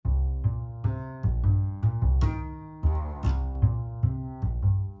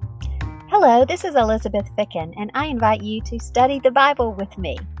Hello, this is Elizabeth Ficken, and I invite you to study the Bible with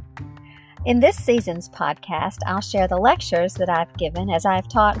me. In this season's podcast, I'll share the lectures that I've given as I've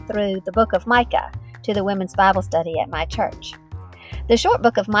taught through the book of Micah to the women's Bible study at my church. The short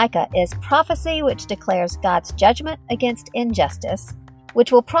book of Micah is prophecy which declares God's judgment against injustice,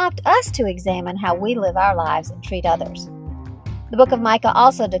 which will prompt us to examine how we live our lives and treat others. The book of Micah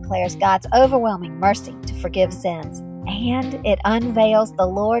also declares God's overwhelming mercy to forgive sins, and it unveils the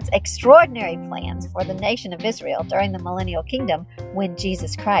Lord's extraordinary plans for the nation of Israel during the millennial kingdom when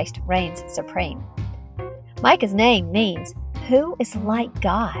Jesus Christ reigns supreme. Micah's name means, "Who is like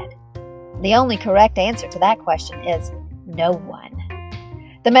God?" The only correct answer to that question is no one.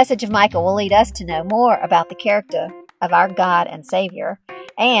 The message of Micah will lead us to know more about the character of our God and Savior,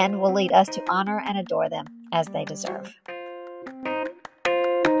 and will lead us to honor and adore them as they deserve.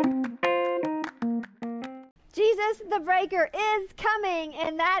 Jesus the Breaker is coming,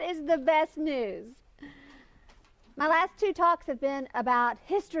 and that is the best news. My last two talks have been about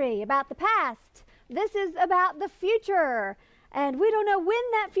history, about the past. This is about the future, and we don't know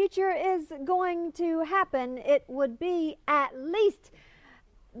when that future is going to happen. It would be at least,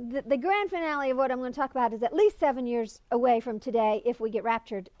 the grand finale of what I'm going to talk about is at least 7 years away from today if we get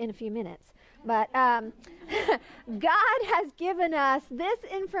raptured in a few minutes. But God has given us this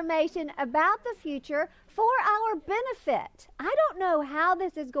information about the future for our benefit. I don't know how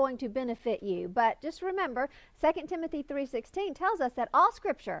this is going to benefit you, but just remember 2 Timothy 3:16 tells us that all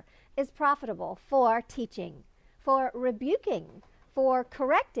Scripture is profitable for teaching, for rebuking, for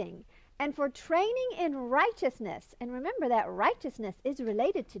correcting, and for training in righteousness. And remember that righteousness is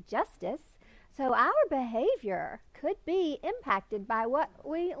related to justice, so our behavior could be impacted by what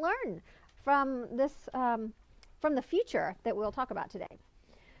we learn from this, from the future that we'll talk about today.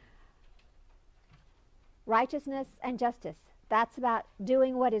 Righteousness and justice. That's about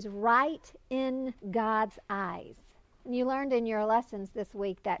doing what is right in God's eyes. And you learned in your lessons this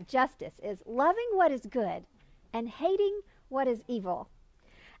week that justice is loving what is good and hating what is evil.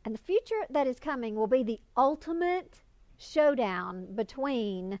 And the future that is coming will be the ultimate showdown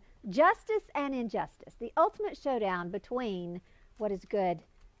between justice and injustice. The ultimate showdown between what is good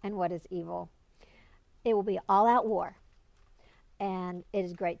and what is evil. It will be all-out war. And it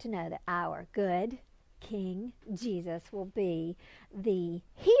is great to know that our good King Jesus will be the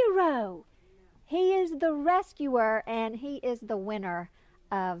hero. He is the rescuer, and he is the winner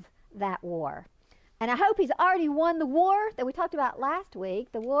of that war. And I hope he's already won the war that we talked about last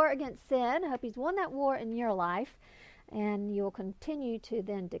week, the war against sin. I hope he's won that war in your life, and you'll continue to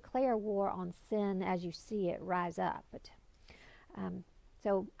then declare war on sin as you see it rise up.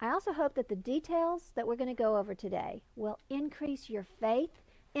 So I also hope that the details that we're going to go over today will increase your faith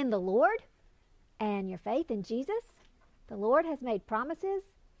in the Lord and your faith in Jesus. The Lord has made promises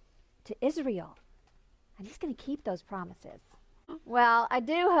to Israel, and he's going to keep those promises. Well, I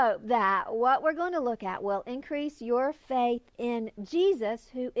do hope that what we're going to look at will increase your faith in Jesus,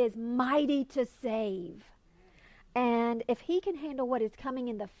 who is mighty to save. And if he can handle what is coming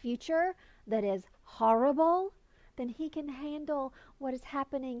in the future that is horrible, then he can handle what is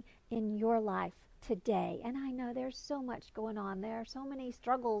happening in your life today. And I know there's so much going on. There are so many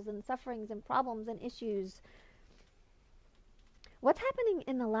struggles and sufferings and problems and issues. What's happening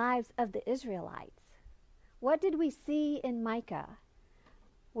in the lives of the Israelites? What did we see in Micah?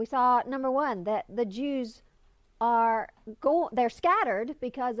 We saw, number one, that the Jews they're scattered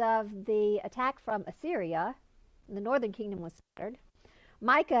because of the attack from Assyria. The northern kingdom was scattered.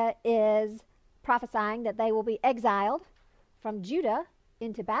 Micah is prophesying that they will be exiled from Judah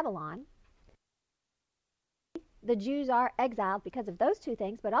into Babylon. The Jews are exiled because of those two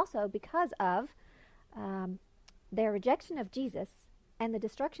things, but also because of their rejection of Jesus and the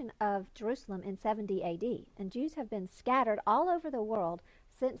destruction of Jerusalem in 70 AD. And Jews have been scattered all over the world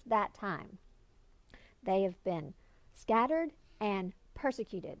since that time. They have been scattered and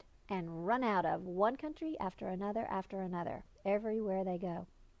persecuted and run out of one country after another, everywhere they go.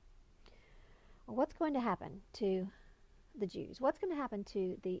 Well, what's going to happen to the Jews? What's going to happen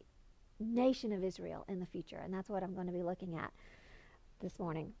to the nation of Israel in the future? And that's what I'm going to be looking at this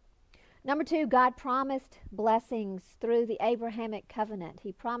morning. Number two, God promised blessings through the Abrahamic covenant.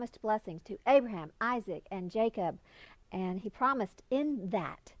 He promised blessings to Abraham, Isaac, and Jacob. And he promised in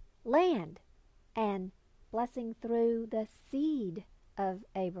that land and blessing through the seed of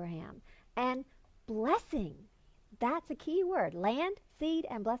Abraham. And blessing, that's a key word. Land, seed,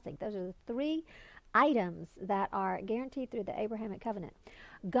 and blessing. Those are the three items that are guaranteed through the Abrahamic covenant.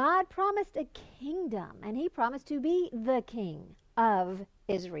 God promised a kingdom, and he promised to be the king of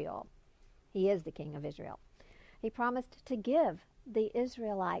Israel. He is the king of Israel. He promised to give the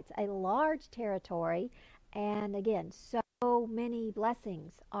Israelites a large territory, and again, so many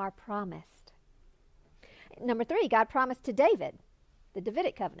blessings are promised. Number 3, God promised to David, the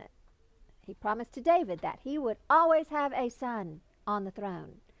Davidic covenant. He promised to David that he would always have a son on the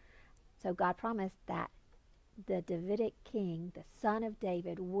throne. So God promised that the Davidic king, the son of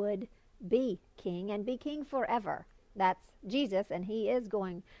David, would be king and be king forever. That's Jesus, and he is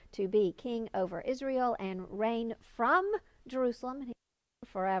going to be king over Israel and reign from Jerusalem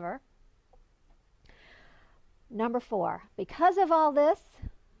forever. Number 4, because of all this,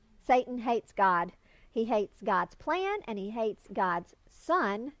 Satan hates God. He hates God's plan, and he hates God's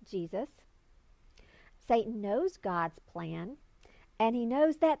son, Jesus. Satan knows God's plan, and he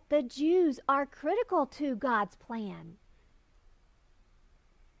knows that the Jews are critical to God's plan.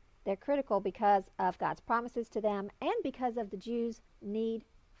 They're critical because of God's promises to them and because of the Jews' need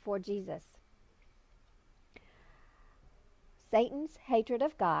for Jesus. Satan's hatred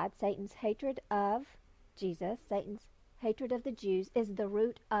of God, Satan's hatred of Jesus, Satan's hatred of the Jews is the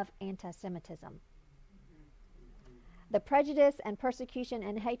root of anti-Semitism. The prejudice and persecution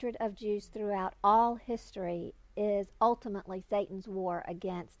and hatred of Jews throughout all history is ultimately Satan's war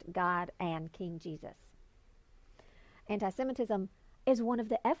against God and King Jesus. Anti-Semitism is one of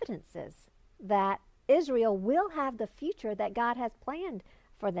the evidences that Israel will have the future that God has planned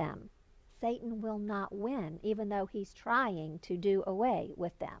for them. Satan will not win, even though he's trying to do away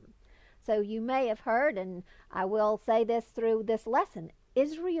with them. So you may have heard, and I will say this through this lesson,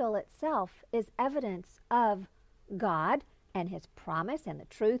 Israel itself is evidence of God and his promise and the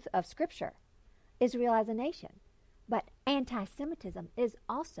truth of Scripture. Israel as a nation. But anti-Semitism is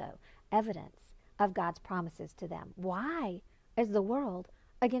also evidence of God's promises to them. Why is the world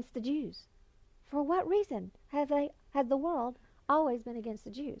against the Jews? For what reason has the world always been against the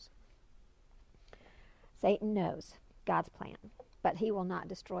Jews? Satan knows God's plan, but he will not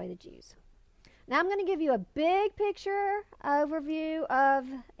destroy the Jews. Now I'm going to give you a big picture overview of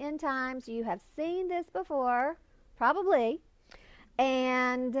end times. You have seen this before, probably,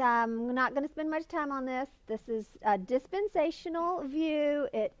 and I'm not going to spend much time on this. This is a dispensational view.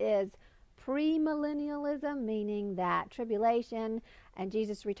 It is premillennialism, meaning that tribulation and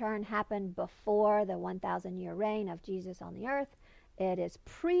Jesus' return happened before the 1,000-year reign of Jesus on the earth. It is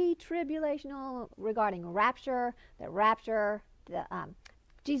pre-tribulational regarding rapture. The rapture,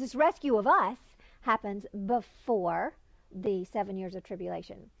 Jesus' rescue of us, happens before the 7 years of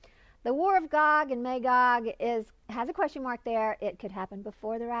tribulation. The war of Gog and Magog has a question mark there. It could happen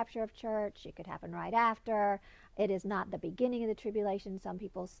before the rapture of church. It could happen right after. It is not the beginning of the tribulation. Some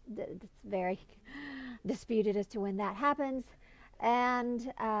people, it's very disputed as to when that happens.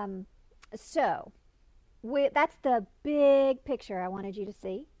 And so that's the big picture I wanted you to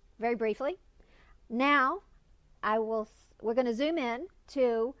see very briefly. Now we're going to zoom in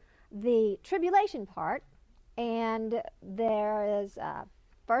to the tribulation part, and there is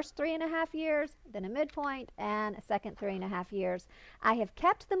first 3.5 years, then a midpoint, and a second 3.5 years. I have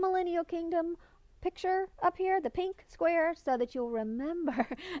kept the millennial kingdom picture up here, the pink square, so that you'll remember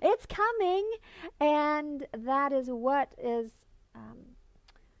it's coming, and that is what is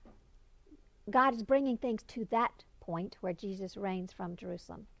God is bringing things to that point where Jesus reigns from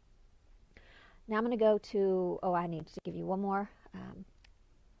Jerusalem. Now I'm going to go to, I need to give you one more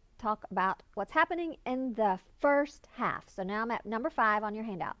talk about what's happening in the first half. So now I'm at number 5 on your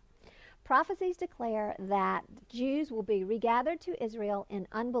handout. Prophecies declare that Jews will be regathered to Israel in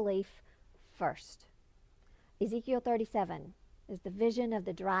unbelief first. Ezekiel 37 is the vision of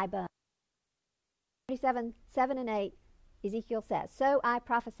the dry bones. 37, 7 and 8, Ezekiel says, "So I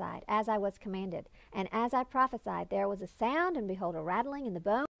prophesied as I was commanded, and as I prophesied there was a sound, and behold a rattling, and the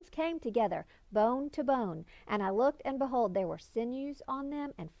bones came together, bone to bone. And I looked, and behold, there were sinews on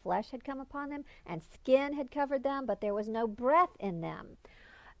them, and flesh had come upon them, and skin had covered them, but there was no breath in them."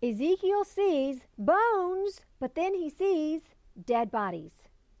 Ezekiel sees bones, but then he sees dead bodies.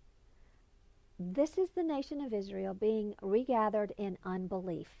 This is the nation of Israel being regathered in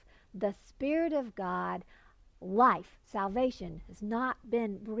unbelief. The Spirit of God, life, salvation, has not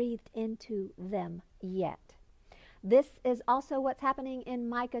been breathed into them yet. This is also what's happening in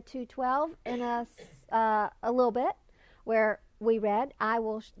Micah 2:12 in a little bit, where we read,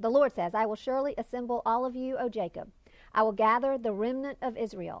 the Lord says, "I will surely assemble all of you, O Jacob. I will gather the remnant of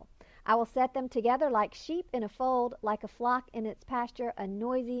Israel. I will set them together like sheep in a fold, like a flock in its pasture, a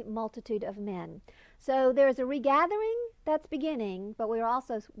noisy multitude of men." So there's a regathering that's beginning, but we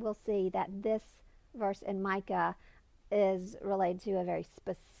also will see that this verse in Micah is related to a very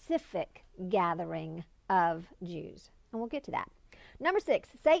specific gathering of Jews. And we'll get to that. Number 6,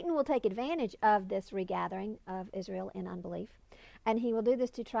 Satan will take advantage of this regathering of Israel in unbelief, and he will do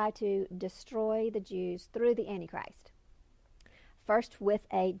this to try to destroy the Jews through the Antichrist. First, with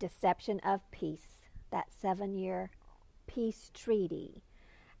a deception of peace, that 7-year peace treaty.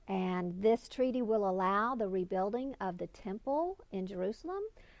 And this treaty will allow the rebuilding of the temple in Jerusalem.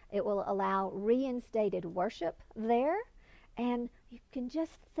 It will allow reinstated worship there. And you can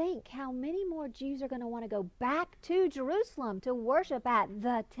just think how many more Jews are going to want to go back to Jerusalem to worship at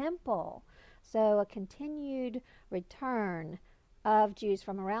the temple. So a continued return of Jews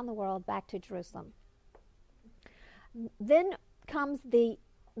from around the world back to Jerusalem. Then comes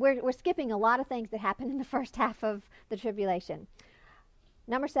we're skipping a lot of things that happen in the first half of the tribulation.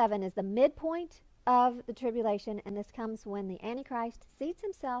 Number 7 is the midpoint of the tribulation, and this comes when the Antichrist seats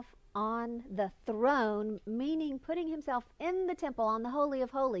himself on the throne, meaning putting himself in the temple on the Holy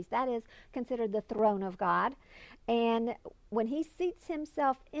of Holies. That is considered the throne of God. And when he seats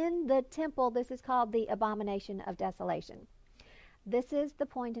himself in the temple, this is called the abomination of desolation. This is the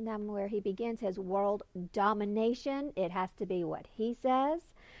point in time where he begins his world domination. It has to be what he says,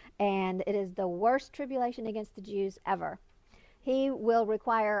 and it is the worst tribulation against the Jews ever. He will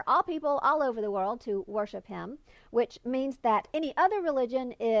require all people all over the world to worship him, which means that any other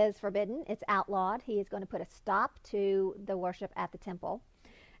religion is forbidden. It's outlawed. He is going to put a stop to the worship at the temple.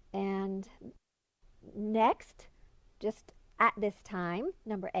 And next, just at this time,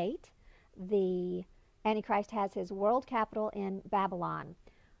 number 8, the Antichrist has his world capital in Babylon,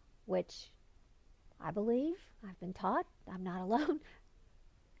 which I believe, I've been taught, I'm not alone,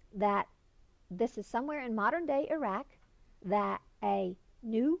 that this is somewhere in modern-day Iraq, that a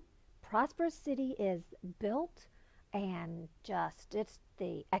new prosperous city is built, and it's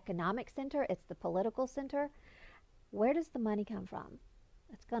the economic center, it's the political center. Where does the money come from?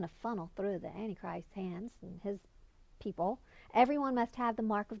 It's going to funnel through the Antichrist's hands and his people. Everyone must have the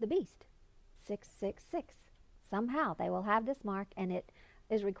mark of the beast, 666. Somehow they will have this mark, and it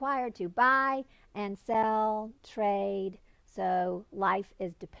is required to buy and sell, trade. So life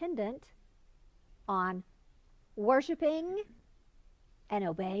is dependent on worshiping and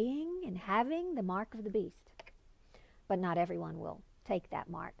obeying and having the mark of the beast. But not everyone will take that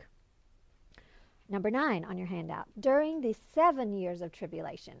mark. Number 9 on your handout. During the 7 years of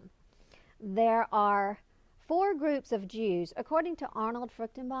tribulation, there are 4 groups of Jews, according to Arnold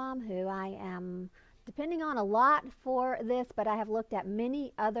Fruchtenbaum, who I am depending on a lot for this, but I have looked at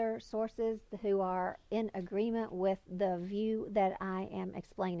many other sources who are in agreement with the view that I am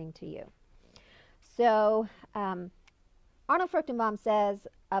explaining to you. So, Arnold Fruchtenbaum says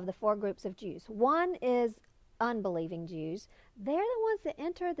of the 4 groups of Jews, 1 is unbelieving Jews. They're the ones that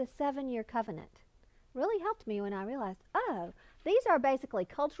enter the 7-year covenant. Really helped me when I realized, these are basically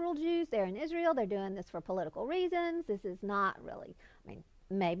cultural Jews. They're in Israel. They're doing this for political reasons. This is not really,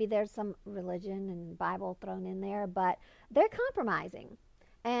 maybe there's some religion and Bible thrown in there, but they're compromising,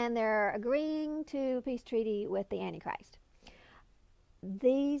 and they're agreeing to a peace treaty with the Antichrist.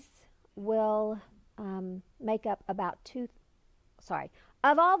 These will make up of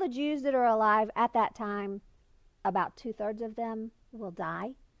all the Jews that are alive at that time, about 2/3 of them will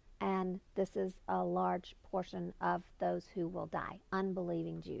die, and this is a large portion of those who will die,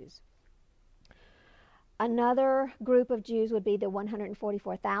 unbelieving Jews. Another group of Jews would be the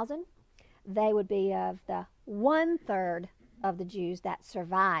 144,000. They would be of the 1/3 of the Jews that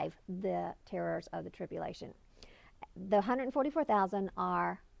survive the terrors of the tribulation. The 144,000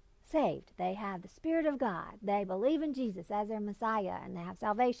 are saved. They have the Spirit of God. They believe in Jesus as their Messiah, and they have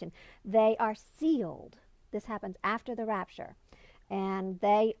salvation. They are sealed. This happens after the rapture. And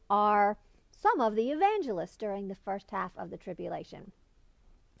they are some of the evangelists during the first half of the tribulation.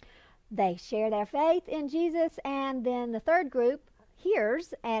 They share their faith in Jesus, and then the 3rd group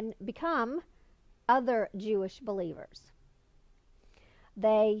hears and become other Jewish believers.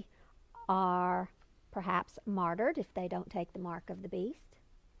 They are perhaps martyred if they don't take the mark of the beast.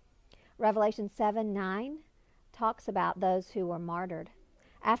 Revelation 7:9 talks about those who were martyred.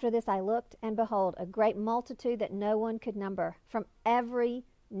 After this I looked, and behold, a great multitude that no one could number, from every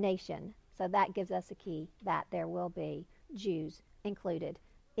nation. So that gives us a key that there will be Jews included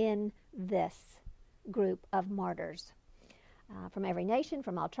in this group of martyrs. From every nation,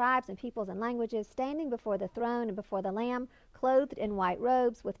 from all tribes and peoples and languages, standing before the throne and before the Lamb, clothed in white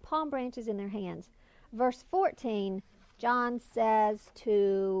robes, with palm branches in their hands. Verse 14, John says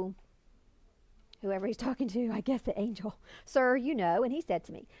to whoever he's talking to, I guess the angel, "Sir, you know," and he said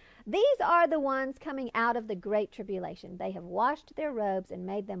to me, "These are the ones coming out of the great tribulation. They have washed their robes and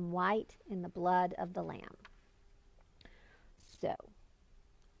made them white in the blood of the Lamb." So,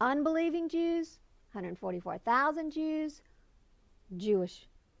 unbelieving Jews, 144,000 Jews, Jewish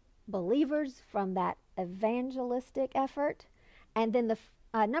believers from that evangelistic effort. And then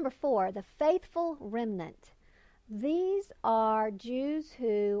number 4, the faithful remnant. These are Jews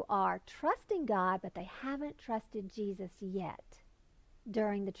who are trusting God, but they haven't trusted Jesus yet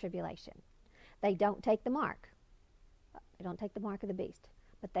during the tribulation. They don't take the mark. They don't take the mark of the beast.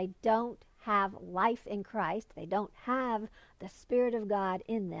 But they don't have life in Christ. They don't have the Spirit of God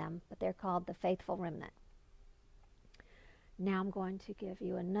in them, but they're called the faithful remnant. Now I'm going to give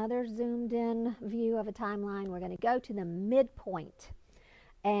you another zoomed-in view of a timeline. We're going to go to the midpoint.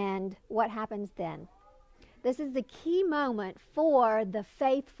 And what happens then? This is the key moment for the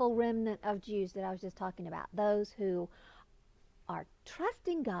faithful remnant of Jews that I was just talking about. Those who are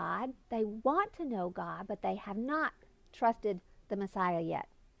trusting God, they want to know God, but they have not trusted the Messiah yet.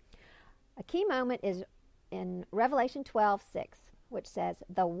 A key moment is in Revelation 12:6, which says,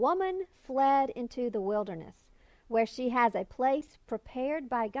 "The woman fled into the wilderness, where she has a place prepared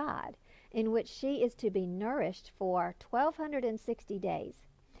by God, in which she is to be nourished for 1,260 days."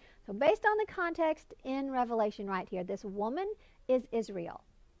 So based on the context in Revelation right here, this woman is Israel.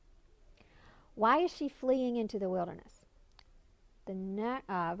 Why is she fleeing into the wilderness?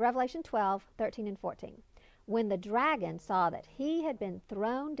 Revelation 12:13 and 14. When the dragon saw that he had been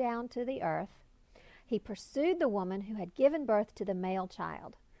thrown down to the earth, he pursued the woman who had given birth to the male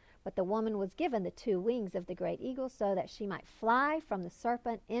child. But the woman was given the 2 wings of the great eagle so that she might fly from the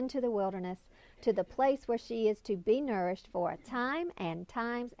serpent into the wilderness to the place where she is to be nourished for a time and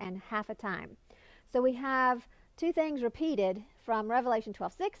times and half a time. So we have 2 things repeated from Revelation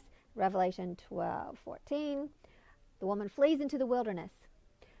 12:6, Revelation 12:14. The woman flees into the wilderness.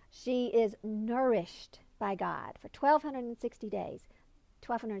 She is nourished by God for 1,260 days.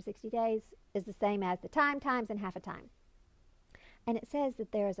 1,260 days is the same as the time, times, and half a time. And it says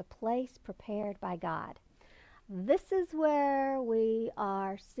that there is a place prepared by God. This is where we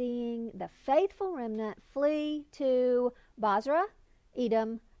are seeing the faithful remnant flee to Bozrah,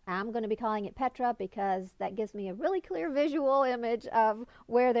 Edom. I'm going to be calling it Petra because that gives me a really clear visual image of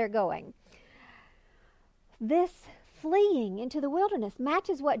where they're going. This fleeing into the wilderness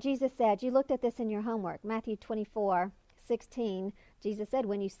matches what Jesus said. You looked at this in your homework. Matthew 24:16. Jesus said,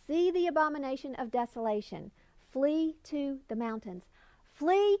 "When you see the abomination of desolation, flee to the mountains."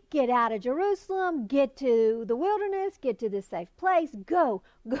 Flee, get out of Jerusalem, get to the wilderness, get to this safe place. Go,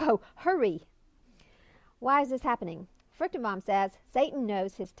 hurry. Why is this happening? Fruchtenbaum says Satan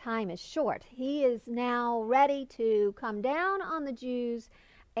knows his time is short. He is now ready to come down on the Jews,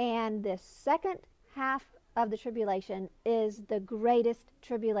 and the second half of the tribulation is the greatest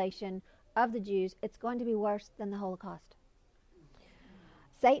tribulation of the Jews. It's going to be worse than the Holocaust.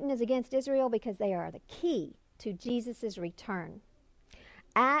 Satan is against Israel because they are the key to Jesus' return.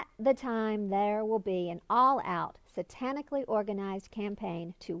 At the time, there will be an all-out, satanically organized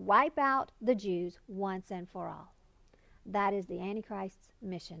campaign to wipe out the Jews once and for all. That is the Antichrist's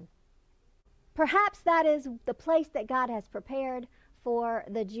mission. Perhaps that is the place that God has prepared for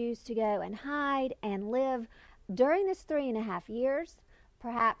the Jews to go and hide and live during this 3.5 years.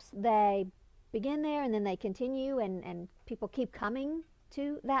 Perhaps they begin there and then they continue and people keep coming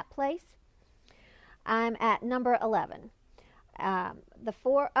to that place. I'm at number 11. Of the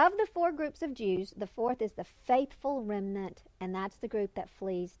four groups of Jews, the fourth is the faithful remnant, and that's the group that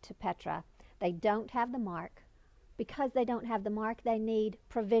flees to Petra. They don't have the mark. Because they don't have the mark, they need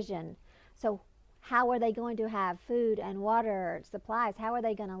provision. So how are they going to have food and water, supplies? How are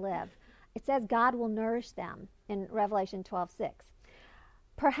they going to live? It says God will nourish them in Revelation 12:6.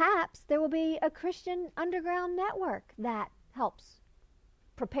 Perhaps there will be a Christian underground network that helps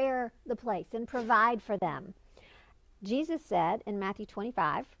prepare the place and provide for them. Jesus said in Matthew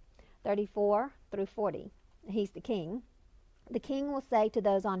 25:34 through 40, he's the king. The king will say to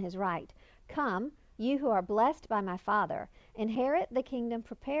those on his right, "Come, you who are blessed by my Father, inherit the kingdom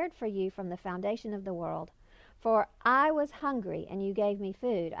prepared for you from the foundation of the world. For I was hungry, and you gave me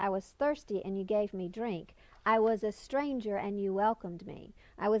food. I was thirsty, and you gave me drink. I was a stranger, and you welcomed me.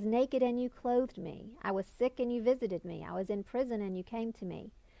 I was naked, and you clothed me. I was sick, and you visited me. I was in prison, and you came to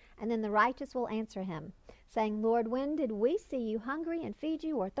me." And then the righteous will answer him, saying, "Lord, when did we see you hungry and feed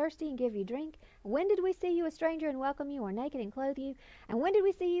you, or thirsty and give you drink? When did we see you a stranger and welcome you, or naked and clothe you? And when did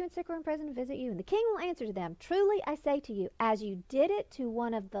we see you sick or in prison and visit you?" And the king will answer to them, "Truly I say to you, as you did it to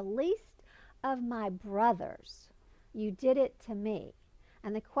one of the least of my brothers, you did it to me."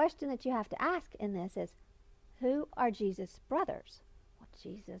 And the question that you have to ask in this is, who are Jesus' brothers? Well,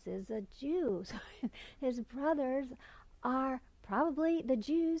 Jesus is a Jew. So his brothers are probably the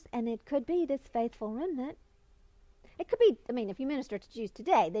Jews, and it could be this faithful remnant. It could be, if you minister to Jews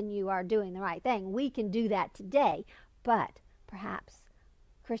today, then you are doing the right thing. We can do that today. But perhaps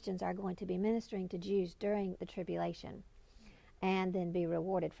Christians are going to be ministering to Jews during the tribulation and then be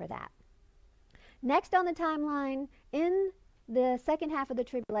rewarded for that. Next on the timeline, in the second half of the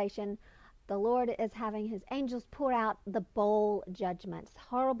tribulation, the Lord is having his angels pour out the bowl judgments,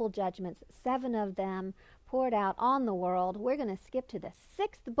 horrible judgments, 7 of them poured out on the world. We're going to skip to the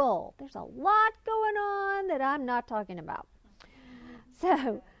 6th bowl. There's a lot going on that I'm not talking about.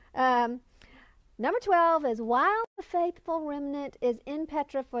 So, number 12 is, while the faithful remnant is in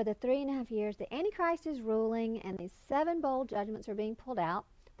Petra for the 3.5 years, the Antichrist is ruling, and these 7 bowl judgments are being poured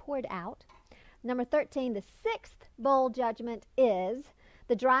out. Number 13, the 6th bowl judgment is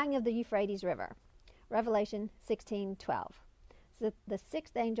the drying of the Euphrates River. Revelation 16:12. So the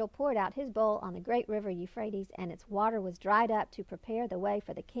 6th angel poured out his bowl on the great river Euphrates, and its water was dried up to prepare the way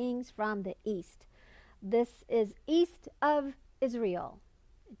for the kings from the east. This is east of Israel.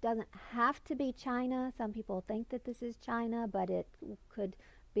 It doesn't have to be China. Some people think that this is China, but it could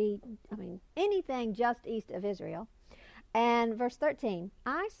be, anything just east of Israel. And verse 13,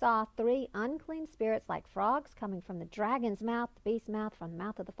 I saw 3 unclean spirits like frogs coming from the dragon's mouth, the beast's mouth, from the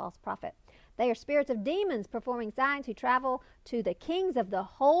mouth of the false prophet. They are spirits of demons performing signs who travel to the kings of the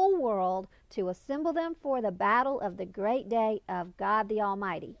whole world to assemble them for the battle of the great day of God the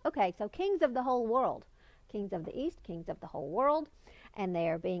Almighty. Okay, so kings of the whole world. Kings of the east, kings of the whole world. And they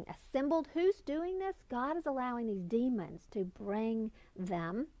are being assembled. Who's doing this? God is allowing these demons to bring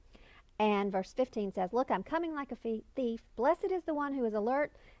them. And verse 15 says, look, I'm coming like a thief. Blessed is the one who is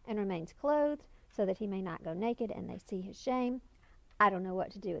alert and remains clothed, so that he may not go naked and they see his shame. I don't know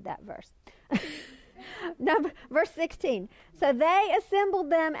what to do with that verse. Verse 16. So they assembled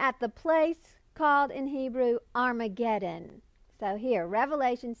them at the place called in Hebrew Armageddon. So here,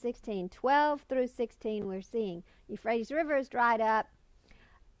 Revelation 16:12 through 16, we're seeing Euphrates River is dried up.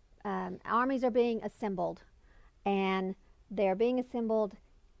 Armies are being assembled. And they're being assembled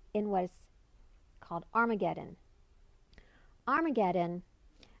in what is called Armageddon. Armageddon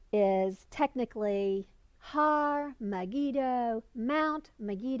is technically Har Megiddo, Mount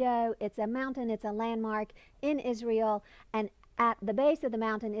Megiddo. It's a mountain, it's a landmark in Israel, and at the base of the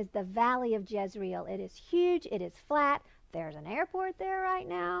mountain is the Valley of Jezreel. It is huge, it is flat. There's an airport there right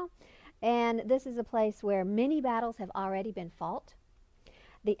now, and this is a place where many battles have already been fought.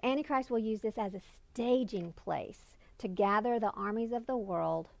 The Antichrist will use this as a staging place to gather the armies of the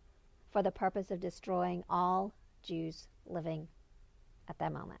world for the purpose of destroying all Jews living at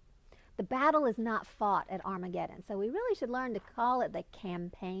that moment. The battle is not fought at Armageddon, so we really should learn to call it the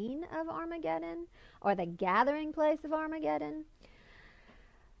campaign of Armageddon or the gathering place of Armageddon.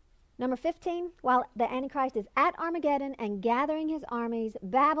 Number 15, while the Antichrist is at Armageddon and gathering his armies,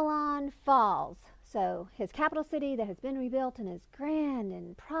 Babylon falls. So his capital city that has been rebuilt and is grand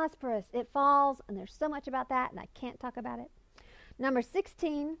and prosperous, it falls, and there's so much about that, and I can't talk about it. Number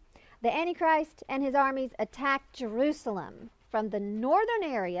 16, the Antichrist and his armies attack Jerusalem from the northern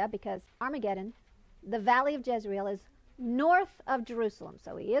area, because Armageddon, the Valley of Jezreel, is north of Jerusalem.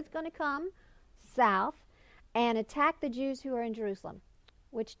 So he is going to come south and attack the Jews who are in Jerusalem.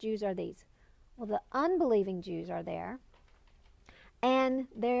 Which Jews are these? Well, the unbelieving Jews are there, and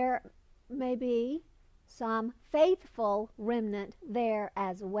there may be some faithful remnant there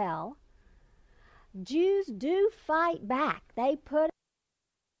as well. Jews do fight back. There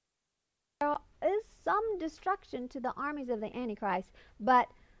is some destruction to the armies of the Antichrist, but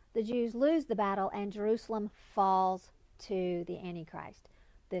the Jews lose the battle and Jerusalem falls to the Antichrist.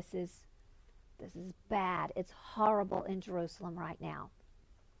 This is bad. It's horrible in Jerusalem right now.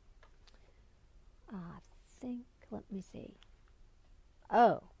 Let me see.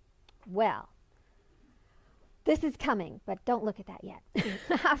 Oh, well, this is coming, but don't look at that yet.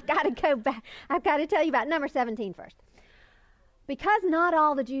 I've got to go back. I've got to tell you about number 17 first. Because not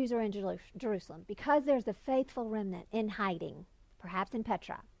all the Jews are in Jerusalem, because there's a faithful remnant in hiding, perhaps in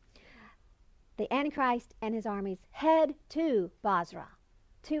Petra, the Antichrist and his armies head to Basra,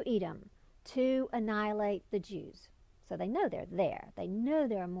 to Edom, to annihilate the Jews. So they know they're there. They know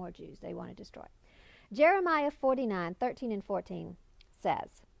there are more Jews they want to destroy. Jeremiah 49:13 and 14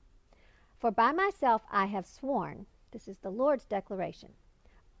 says, For by myself I have sworn, this is the Lord's declaration,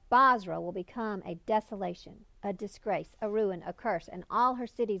 Basra will become a desolation, a disgrace, a ruin, a curse, and all her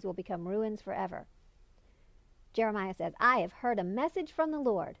cities will become ruins forever. Jeremiah says, I have heard a message from the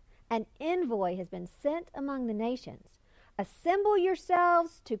Lord. An envoy has been sent among the nations. Assemble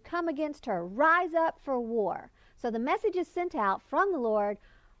yourselves to come against her. Rise up for war. So the message is sent out from the Lord.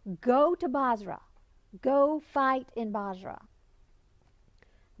 Go to Basra. Go fight in Basra.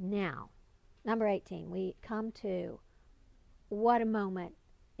 Now, number 18, we come to what a moment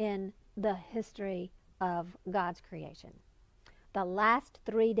in the history of God's creation. The last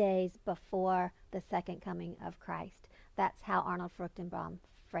 3 days before the second coming of Christ. That's how Arnold Fruchtenbaum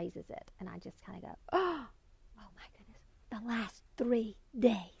phrases it. And I just kind of go, oh my goodness, the last 3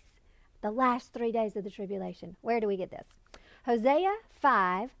 days. The last 3 days of the tribulation. Where do we get this? Hosea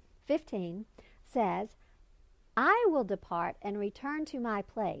 5:15 says, I will depart and return to my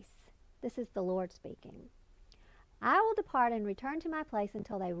place. This is the Lord speaking. I will depart and return to my place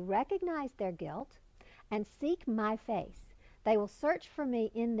until they recognize their guilt and seek my face. They will search for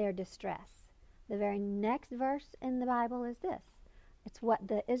me in their distress. The very next verse in the Bible is this. It's what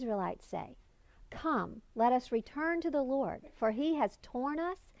the Israelites say. Come, let us return to the Lord, for he has torn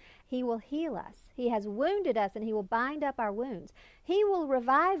us, he will heal us. He has wounded us, and he will bind up our wounds. He will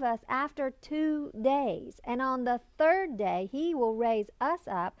revive us after 2 days, and on the 3rd day he will raise us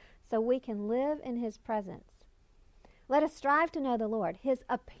up so we can live in his presence. Let us strive to know the Lord. His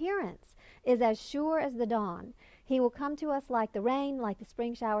appearance is as sure as the dawn. He will come to us like the rain, like the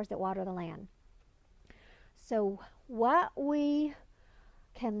spring showers that water the land. So what we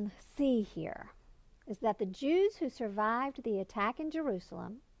can see here is that the Jews who survived the attack in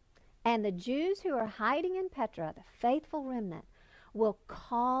Jerusalem and the Jews who are hiding in Petra, the faithful remnant, will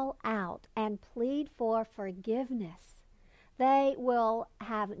call out and plead for forgiveness. They will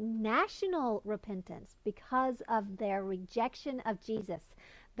have national repentance because of their rejection of Jesus.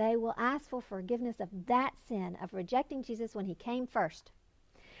 They will ask for forgiveness of that sin, of rejecting Jesus when he came first.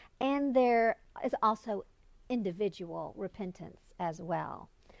 And there is also individual repentance as well,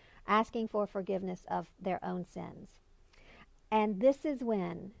 asking for forgiveness of their own sins. And this is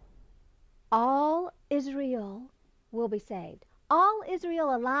when all Israel will be saved. All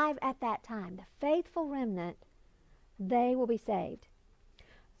Israel alive at that time, the faithful remnant, they will be saved.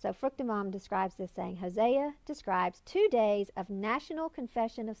 So Fruchtenbaum describes this saying, Hosea describes 2 days of national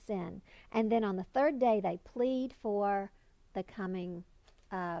confession of sin, and then on the 3rd day they plead for the coming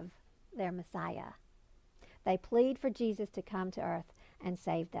of their Messiah. They plead for Jesus to come to earth and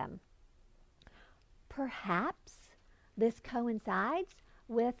save them. Perhaps this coincides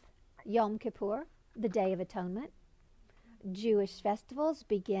with Yom Kippur, the Day of Atonement. Jewish festivals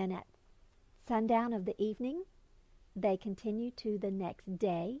begin at sundown of the evening. They continue to the next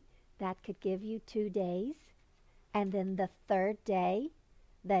day. That could give you 2 days. And then the 3rd day,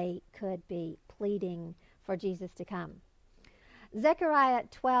 they could be pleading for Jesus to come. Zechariah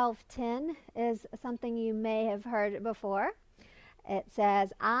 12:10 is something you may have heard before. It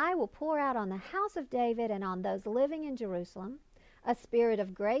says, I will pour out on the house of David and on those living in Jerusalem a spirit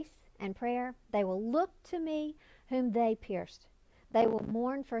of grace and prayer. They will look to me whom they pierced. They will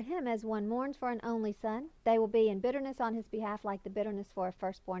mourn for him as one mourns for an only son. They will be in bitterness on his behalf like the bitterness for a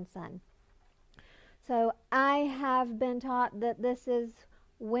firstborn son. So I have been taught that this is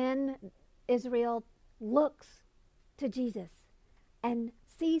when Israel looks to Jesus and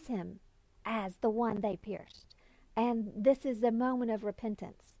sees him as the one they pierced. And this is the moment of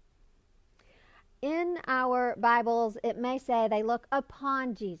repentance. In our Bibles, it may say they look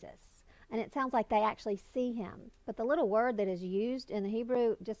upon Jesus. And it sounds like they actually see him. But the little word that is used in the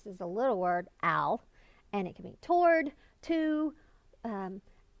Hebrew just is a little word, al. And it can be toward, to,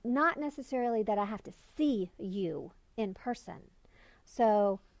 not necessarily that I have to see you in person.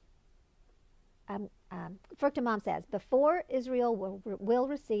 So Fruchtenbaum says, before Israel will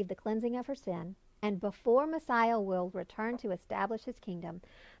receive the cleansing of her sin, and before Messiah will return to establish his kingdom,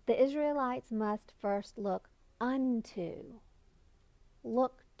 the Israelites must first look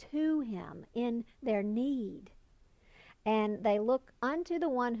to him in their need. And they look unto the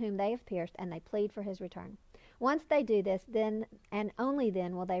one whom they have pierced, and they plead for his return. Once they do this, then and only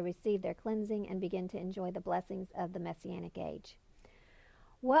then will they receive their cleansing and begin to enjoy the blessings of the Messianic age.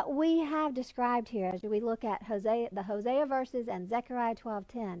 What we have described here, as we look at the Hosea verses and Zechariah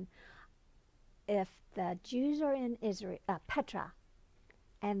 12:10, if the Jews are in Petra,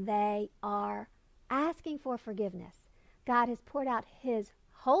 and they are asking for forgiveness, God has poured out his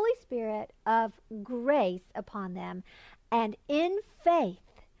Holy Spirit of grace upon them, and in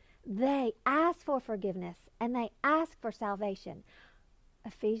faith they ask for forgiveness and they ask for salvation.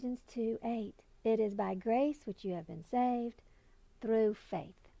 Ephesians 2:8, it is by grace which you have been saved through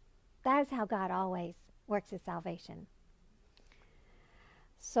faith. That is how God always works his salvation.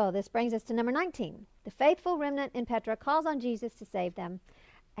 So this brings us to number 19. The faithful remnant in Petra calls on Jesus to save them.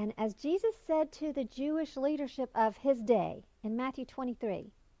 And as Jesus said to the Jewish leadership of his day in Matthew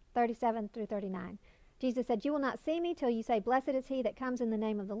 23:37 through 39, Jesus said, you will not see me till you say, blessed is he that comes in the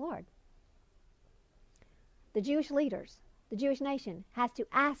name of the Lord. The Jewish leaders, the Jewish nation, has to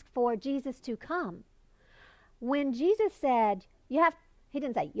ask for Jesus to come. When Jesus said, He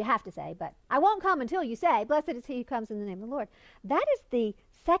didn't say, you have to say, but I won't come until you say, blessed is he who comes in the name of the Lord. That is the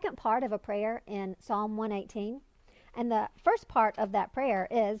second part of a prayer in Psalm 118. And the first part of that prayer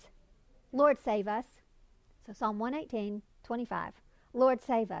is, Lord, save us. So Psalm 118, 25. Lord,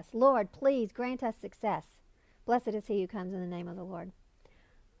 save us. Lord, please grant us success. Blessed is he who comes in the name of the Lord.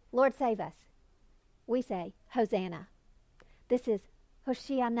 Lord, save us. We say, Hosanna. This is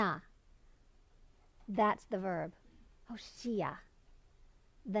Hoshiana. That's the verb. Hoshia.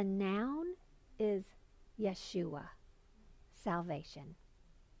 The noun is Yeshua, salvation.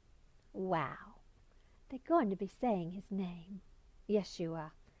 Wow. They're going to be saying his name,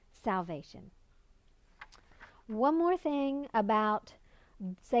 Yeshua, salvation. One more thing about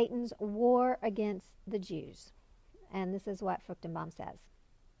Satan's war against the Jews. And this is what Fruchtenbaum says.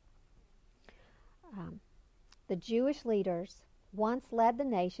 The Jewish leaders once led the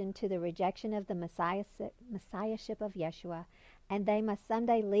nation to the rejection of the messiahship of Yeshua, and they must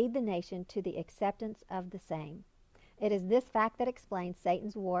someday lead the nation to the acceptance of the same. It is this fact that explains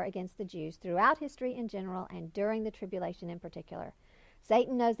Satan's war against the Jews throughout history in general and during the tribulation in particular.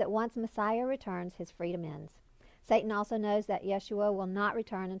 Satan knows that once Messiah returns, his freedom ends. Satan also knows that Yeshua will not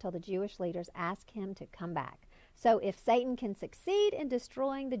return until the Jewish leaders ask him to come back. So if Satan can succeed in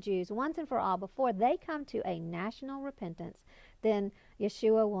destroying the Jews once and for all before they come to a national repentance, then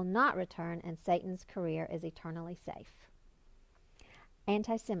Yeshua will not return and Satan's career is eternally safe.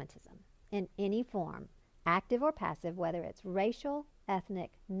 Anti-Semitism in any form, active or passive, whether it's racial,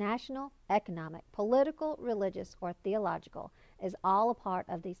 ethnic, national, economic, political, religious, or theological, is all a part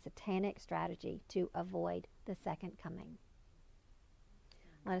of the satanic strategy to avoid the second coming.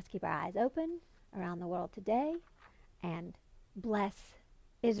 Let us keep our eyes open around the world today and bless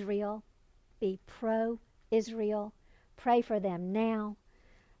Israel, be pro-Israel, pray for them now,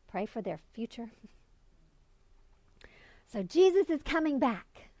 pray for their future. So Jesus is coming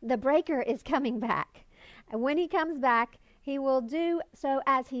back. The breaker is coming back. And when he comes back, he will do so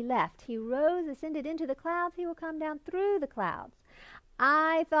as he left. He rose, ascended into the clouds. He will come down through the clouds.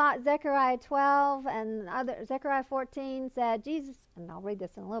 I thought Zechariah 12 and Zechariah 14 said, Jesus, and I'll read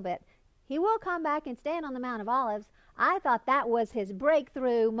this in a little bit, he will come back and stand on the Mount of Olives. I thought that was his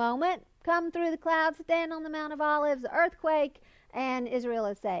breakthrough moment. Come through the clouds, stand on the Mount of Olives, earthquake, and Israel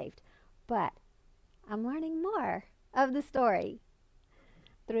is saved. But I'm learning more of the story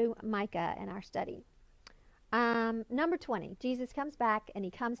through Micah in our study. Number 20, Jesus comes back and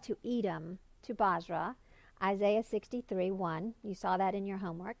he comes to Edom, to Bozrah. Isaiah 63:1. You saw that in your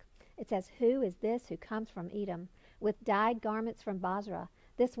homework. It says, who is this who comes from Edom with dyed garments from Bozrah?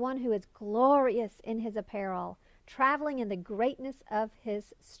 This one who is glorious in his apparel, traveling in the greatness of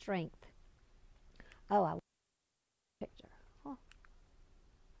his strength. Oh, I want a picture. Oh.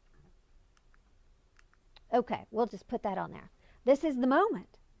 Okay, we'll just put that on there. This is the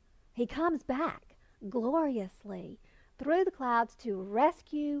moment. He comes back gloriously through the clouds to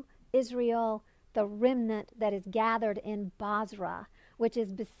rescue Israel, the remnant that is gathered in Bozrah, which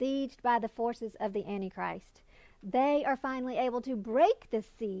is besieged by the forces of the Antichrist. They are finally able to break the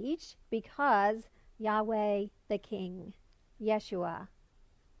siege because Yahweh the King, Yeshua,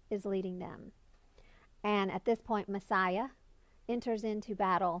 is leading them. And at this point, Messiah enters into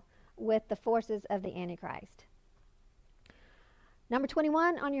battle with the forces of the Antichrist. Number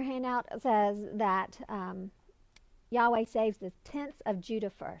 21 on your handout says that Yahweh saves the tents of Judah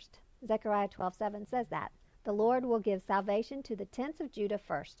first. Zechariah 12:7 says that. The Lord will give salvation to the tents of Judah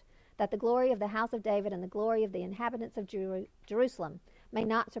first, that the glory of the house of David and the glory of the inhabitants of Jerusalem may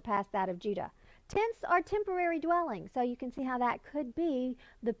not surpass that of Judah. Tents are temporary dwellings, so you can see how that could be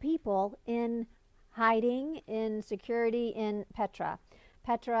the people in hiding, in security in Petra.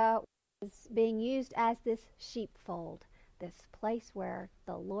 Petra is being used as this sheepfold, this place where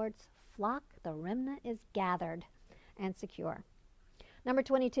the Lord's flock, the remnant, is gathered and secure. Number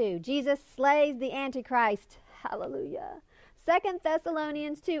 22, Jesus slays the Antichrist. Hallelujah. 2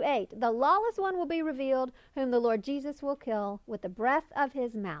 Thessalonians 2:8, the lawless one will be revealed, whom the Lord Jesus will kill with the breath of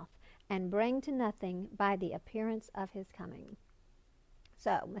his mouth and bring to nothing by the appearance of his coming.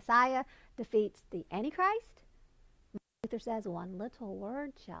 So, Messiah defeats the Antichrist. Luther says, one little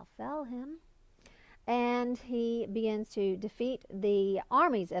word shall fell him. And he begins to defeat the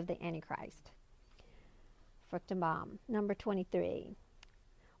armies of the Antichrist. Fruchtenbaum. Number 23.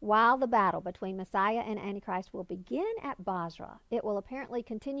 While the battle between Messiah and Antichrist will begin at Bozrah, it will apparently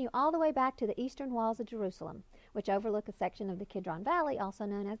continue all the way back to the eastern walls of Jerusalem, which overlook a section of the Kidron Valley, also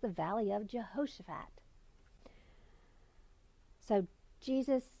known as the Valley of Jehoshaphat. So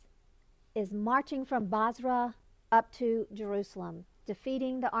Jesus is marching from Bozrah up to Jerusalem,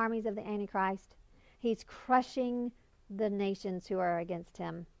 defeating the armies of the Antichrist. He's crushing the nations who are against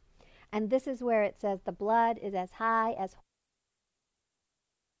him. And this is where it says the blood is as high as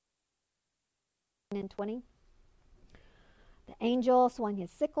in 20. The angel swung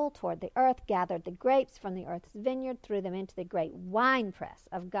his sickle toward the earth, gathered the grapes from the earth's vineyard, threw them into the great winepress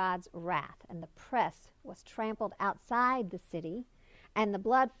of God's wrath. And the press was trampled outside the city, and the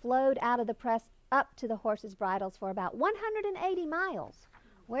blood flowed out of the press up to the horses' bridles for about 180 miles.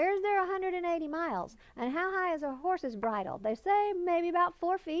 Where is there 180 miles? And how high is a horse's bridle? They say maybe about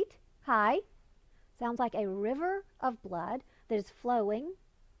 4 feet high. Sounds like a river of blood that is flowing.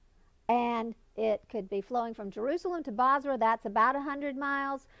 And it could be flowing from Jerusalem to Basra. That's about 100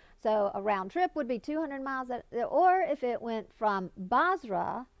 miles. So a round trip would be 200 miles. Or if it went from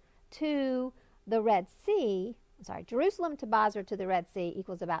Basra to the Red Sea, Jerusalem to Basra to the Red Sea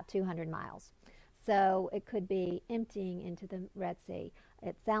equals about 200 miles. So it could be emptying into the Red Sea.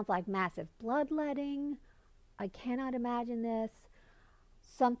 It sounds like massive bloodletting. I cannot imagine this.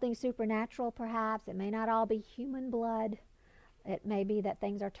 Something supernatural, perhaps. It may not all be human blood. It may be that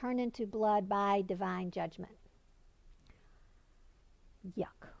things are turned into blood by divine judgment.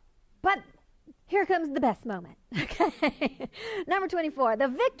 Yuck. But here comes the best moment. Okay. Number 24. The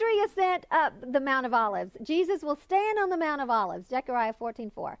victory ascent up the Mount of Olives. Jesus will stand on the Mount of Olives. Zechariah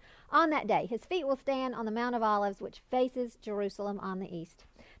 14:4. On that day, his feet will stand on the Mount of Olives, which faces Jerusalem on the east.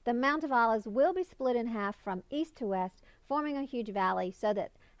 The Mount of Olives will be split in half from east to west, forming a huge valley, so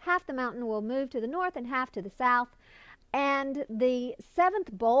that half the mountain will move to the north and half to the south. And the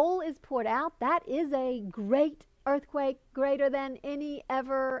seventh bowl is poured out. That is a great earthquake, greater than any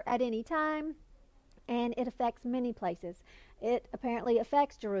ever at any time. And it affects many places. It apparently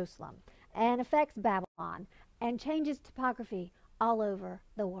affects Jerusalem and affects Babylon and changes topography all over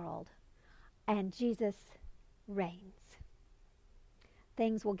the world. And Jesus reigns.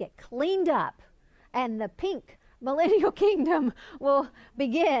 Things will get cleaned up, and the pink millennial kingdom will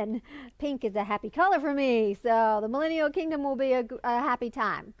begin. Pink is a happy color for me, so the millennial kingdom will be a happy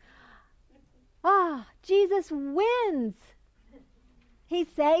time. Jesus wins. He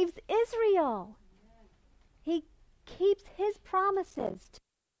saves Israel. He keeps his promises.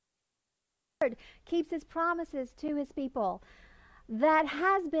 Keeps his promises to his people. That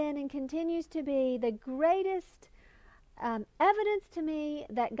has been and continues to be the greatest evidence to me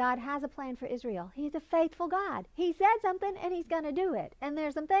that God has a plan for Israel. He's a faithful God. He said something and he's going to do it. And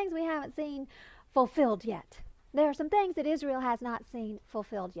there's some things we haven't seen fulfilled yet. There are some things that Israel has not seen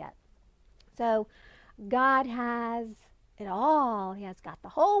fulfilled yet. So God has it all. He has got the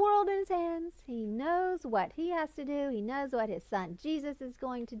whole world in his hands. He knows what he has to do. He knows what his son Jesus is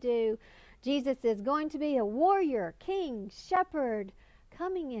going to do. Jesus is going to be a warrior, king, shepherd,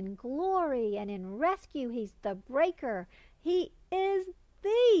 coming in glory and in rescue. He's the breaker. He is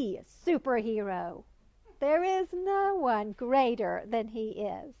the superhero. There is no one greater than he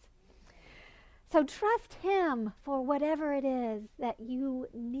is. So trust him for whatever it is that you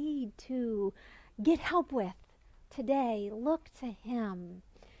need to get help with today. Look to him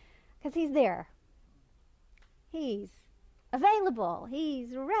because he's there. He's available.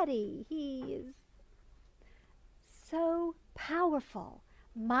 He's ready. He is so powerful,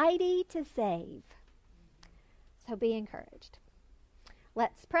 mighty to save. So be encouraged.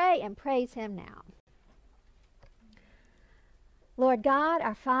 Let's pray and praise him now. Lord God,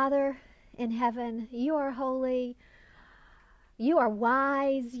 our Father in heaven, you are holy. You are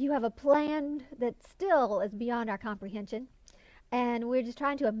wise. You have a plan that still is beyond our comprehension. And we're just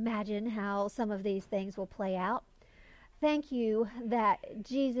trying to imagine how some of these things will play out. Thank you that,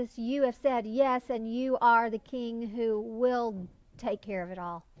 Jesus, you have said yes, and you are the King who will take care of it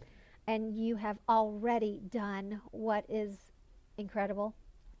all. And you have already done what is incredible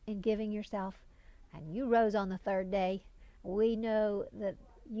in giving yourself. And you rose on the third day. We know that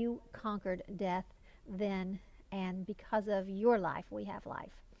you conquered death then, and because of your life, we have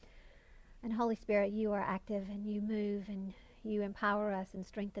life. And Holy Spirit, you are active, and you move, and you empower us and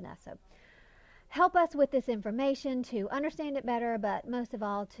strengthen us. So help us with this information to understand it better, but most of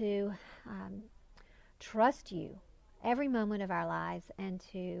all to trust you every moment of our lives and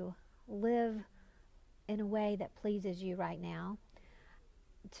to live in a way that pleases you right now,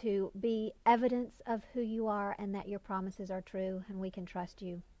 to be evidence of who you are and that your promises are true and we can trust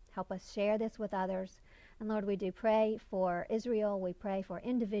you. Help us share this with others. And Lord, we do pray for Israel. We pray for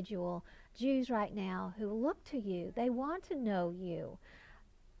individual Jews right now who look to you. They want to know you.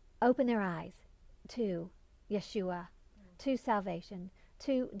 Open their eyes to Yeshua, to salvation,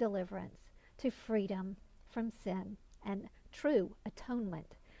 to deliverance, to freedom from sin, and true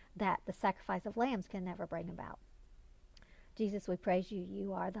atonement that the sacrifice of lambs can never bring about. Jesus, we praise you.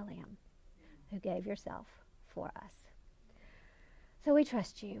 You are the Lamb who gave yourself for us. So we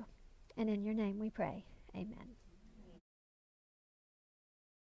trust you, and in your name we pray. Amen.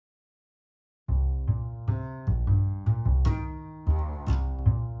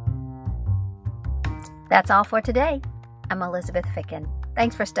 That's all for today. I'm Elizabeth Ficken.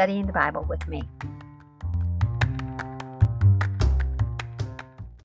 Thanks for studying the Bible with me.